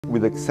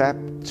With the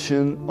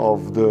exception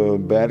of the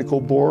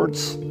medical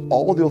boards,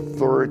 all the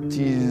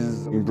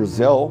authorities in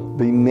Brazil,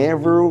 they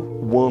never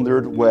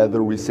wondered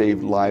whether we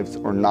saved lives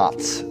or not.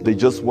 They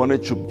just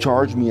wanted to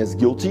charge me as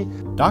guilty.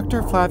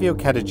 Dr. Flavio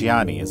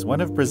Cadegiani is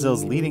one of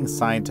Brazil's leading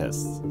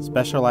scientists,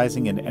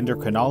 specializing in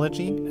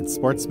endocrinology and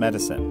sports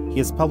medicine. He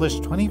has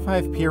published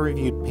 25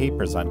 peer-reviewed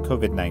papers on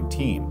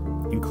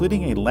COVID-19,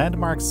 including a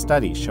landmark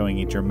study showing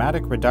a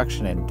dramatic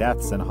reduction in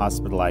deaths and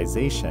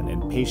hospitalization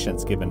in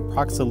patients given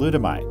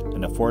Proxalutamide,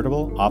 an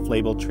affordable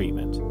off-label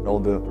treatment. All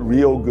the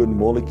real good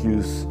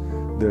molecules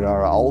that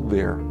are out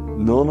there,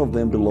 none of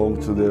them belong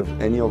to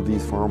any of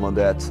these pharma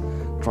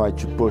that try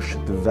to push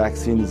the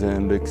vaccines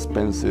and the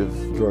expensive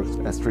drugs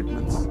as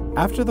treatments.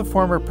 After the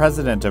former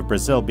president of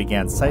Brazil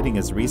began citing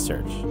his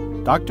research,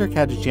 Dr.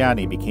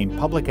 Cadegiani became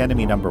public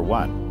enemy number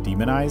one.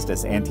 Demonized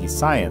as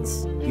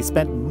anti-science, he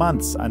spent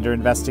months under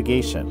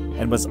investigation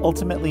and was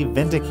ultimately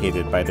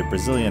vindicated by the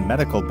Brazilian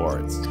medical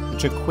boards,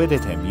 which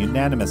acquitted him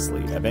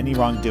unanimously of any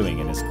wrongdoing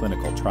in his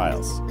clinical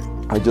trials.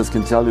 I just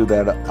can tell you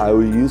that I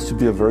used to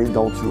be a very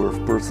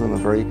down-to-earth person, a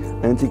very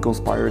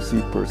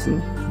anti-conspiracy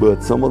person,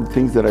 but some of the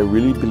things that I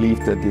really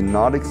believed that did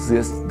not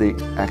exist, they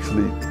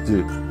actually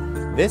do.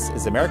 This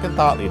is American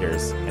Thought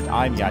Leaders, and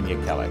I'm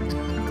Yanya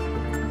Kellick.